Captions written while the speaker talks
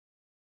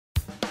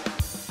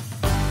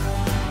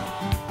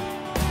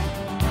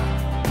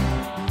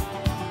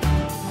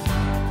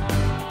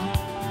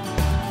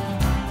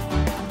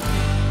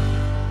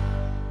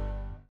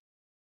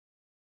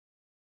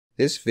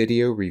This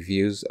video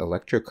reviews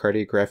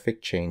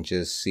electrocardiographic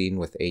changes seen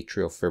with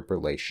atrial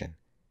fibrillation.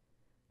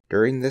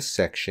 During this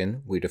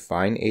section, we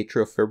define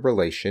atrial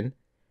fibrillation,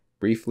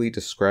 briefly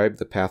describe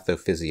the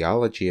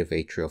pathophysiology of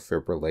atrial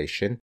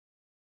fibrillation,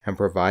 and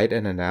provide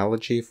an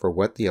analogy for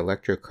what the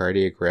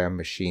electrocardiogram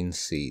machine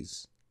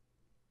sees.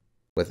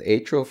 With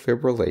atrial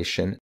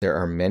fibrillation, there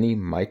are many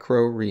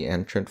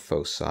micro-reentrant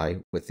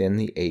foci within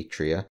the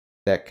atria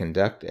that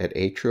conduct at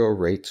atrial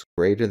rates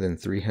greater than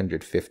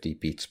 350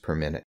 beats per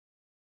minute.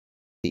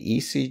 The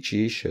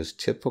ECG shows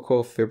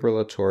typical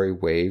fibrillatory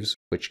waves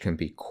which can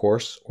be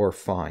coarse or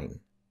fine.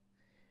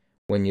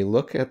 When you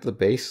look at the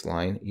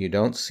baseline, you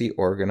don't see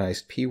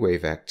organized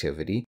P-wave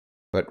activity,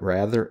 but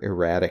rather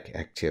erratic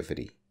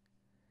activity.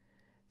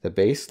 The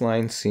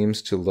baseline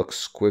seems to look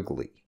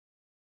squiggly.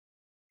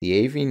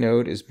 The AV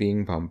node is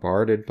being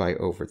bombarded by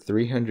over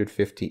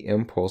 350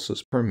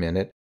 impulses per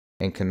minute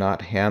and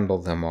cannot handle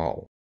them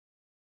all.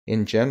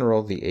 In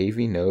general, the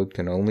AV node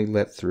can only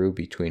let through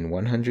between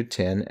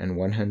 110 and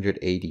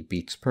 180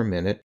 beats per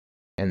minute,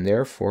 and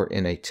therefore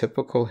in a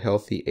typical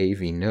healthy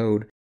AV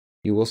node,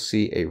 you will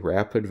see a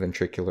rapid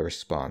ventricular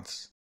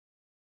response.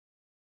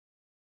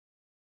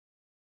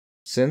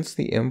 Since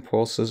the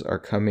impulses are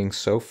coming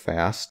so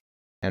fast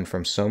and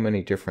from so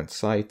many different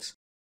sites,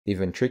 the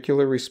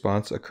ventricular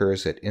response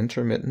occurs at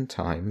intermittent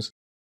times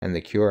and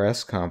the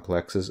QRS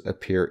complexes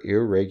appear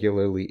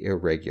irregularly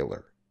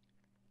irregular.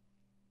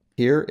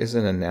 Here is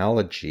an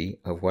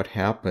analogy of what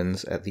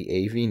happens at the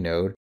AV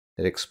node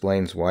that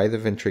explains why the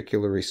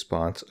ventricular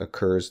response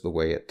occurs the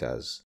way it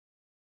does.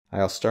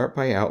 I'll start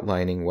by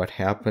outlining what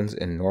happens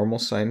in normal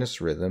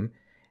sinus rhythm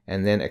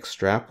and then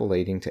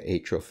extrapolating to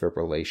atrial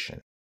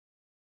fibrillation.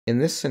 In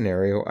this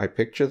scenario, I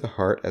picture the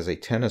heart as a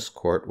tennis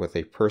court with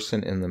a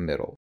person in the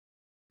middle.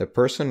 The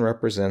person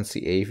represents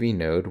the AV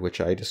node, which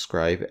I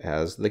describe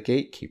as the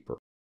gatekeeper.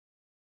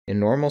 In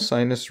normal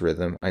sinus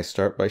rhythm, I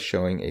start by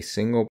showing a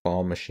single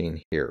ball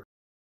machine here.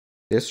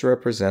 This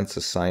represents a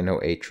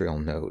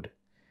sinoatrial node.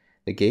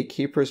 The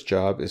gatekeeper's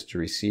job is to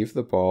receive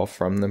the ball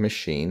from the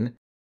machine,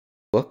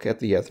 look at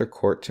the other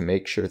court to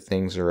make sure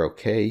things are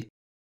okay,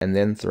 and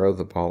then throw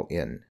the ball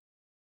in.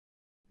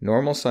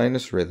 Normal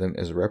sinus rhythm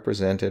is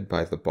represented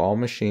by the ball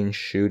machine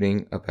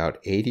shooting about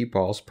 80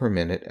 balls per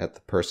minute at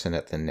the person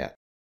at the net.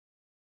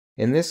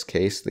 In this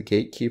case, the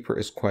gatekeeper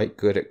is quite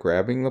good at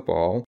grabbing the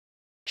ball,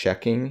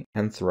 checking,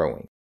 and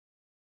throwing.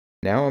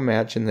 Now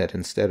imagine that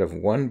instead of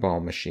one ball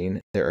machine,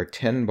 there are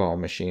 10 ball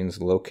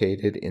machines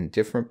located in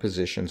different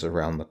positions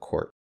around the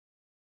court.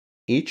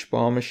 Each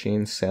ball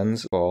machine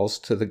sends balls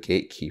to the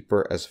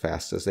gatekeeper as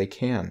fast as they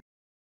can.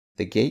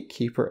 The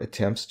gatekeeper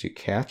attempts to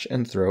catch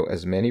and throw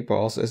as many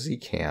balls as he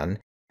can,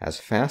 as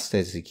fast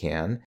as he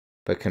can,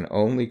 but can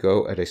only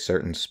go at a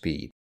certain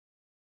speed.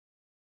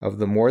 Of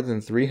the more than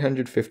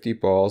 350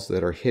 balls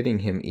that are hitting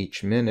him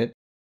each minute,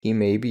 he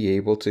may be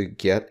able to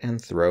get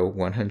and throw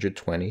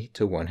 120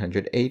 to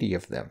 180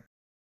 of them.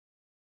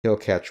 He'll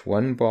catch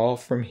one ball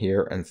from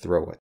here and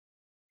throw it,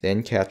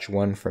 then catch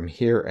one from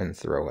here and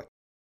throw it,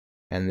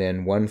 and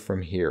then one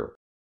from here.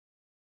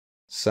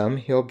 Some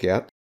he'll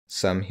get,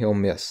 some he'll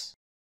miss.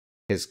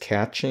 His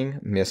catching,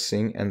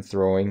 missing, and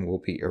throwing will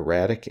be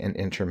erratic and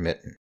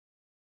intermittent.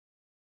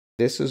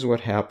 This is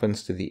what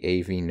happens to the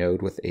AV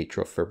node with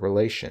atrial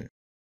fibrillation.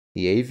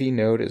 The AV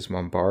node is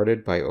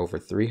bombarded by over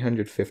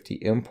 350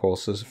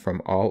 impulses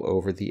from all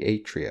over the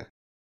atria.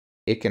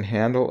 It can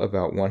handle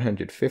about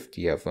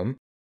 150 of them,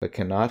 but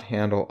cannot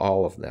handle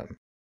all of them.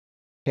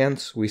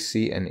 Hence, we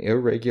see an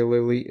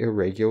irregularly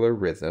irregular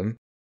rhythm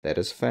that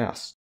is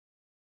fast.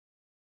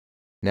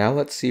 Now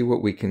let's see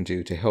what we can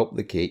do to help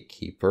the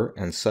gatekeeper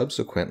and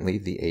subsequently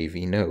the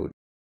AV node.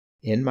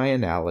 In my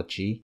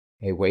analogy,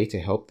 a way to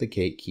help the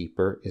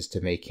gatekeeper is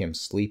to make him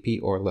sleepy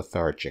or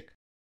lethargic.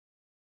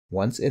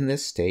 Once in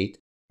this state,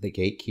 the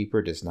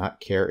gatekeeper does not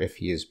care if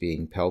he is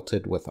being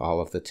pelted with all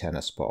of the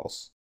tennis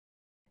balls.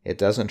 It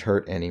doesn't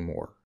hurt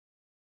anymore.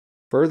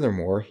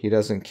 Furthermore, he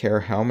doesn't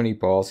care how many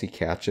balls he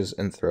catches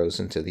and throws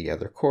into the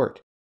other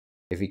court.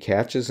 If he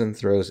catches and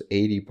throws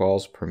 80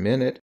 balls per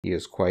minute, he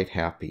is quite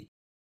happy.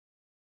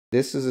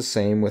 This is the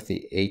same with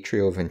the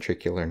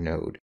atrioventricular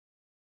node.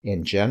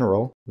 In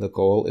general, the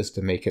goal is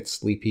to make it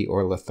sleepy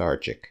or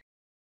lethargic.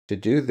 To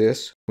do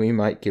this, we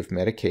might give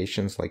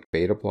medications like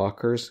beta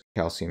blockers,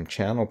 calcium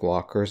channel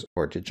blockers,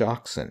 or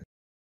digoxin.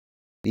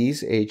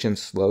 These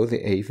agents slow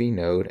the AV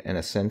node and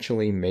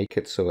essentially make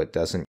it so it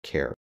doesn't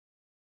care.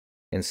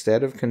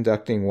 Instead of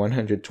conducting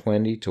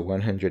 120 to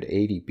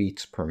 180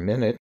 beats per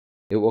minute,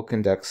 it will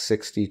conduct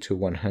 60 to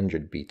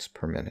 100 beats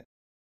per minute.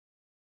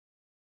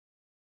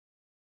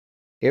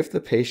 If the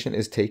patient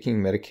is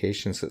taking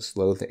medications that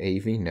slow the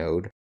AV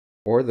node,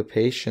 or the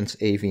patient's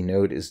AV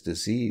node is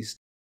diseased,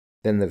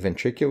 then the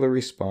ventricular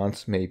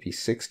response may be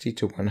 60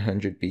 to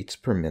 100 beats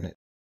per minute.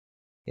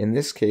 In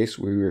this case,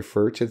 we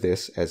refer to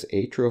this as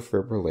atrial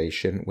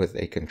fibrillation with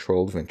a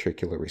controlled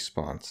ventricular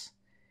response.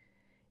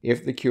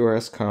 If the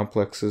QRS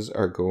complexes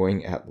are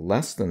going at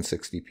less than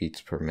 60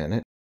 beats per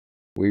minute,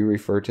 we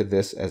refer to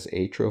this as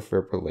atrial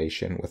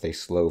fibrillation with a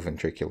slow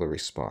ventricular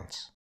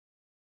response.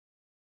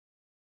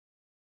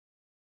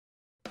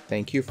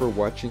 Thank you for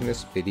watching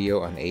this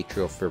video on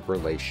atrial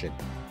fibrillation.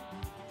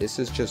 This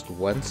is just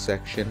one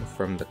section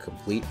from the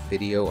complete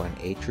video on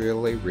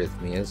atrial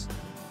arrhythmias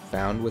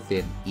found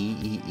within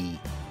EEE,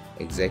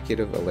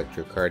 Executive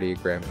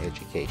Electrocardiogram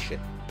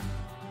Education.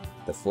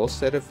 The full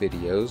set of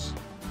videos,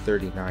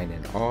 39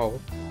 in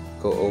all,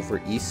 go over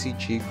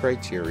ECG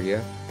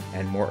criteria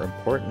and, more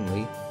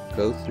importantly,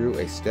 go through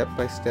a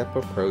step-by-step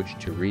approach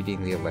to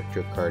reading the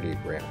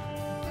electrocardiogram.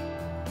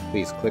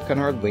 Please click on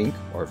our link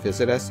or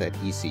visit us at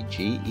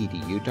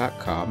ecgedu.com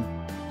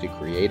to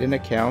create an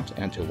account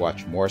and to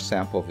watch more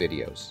sample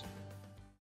videos.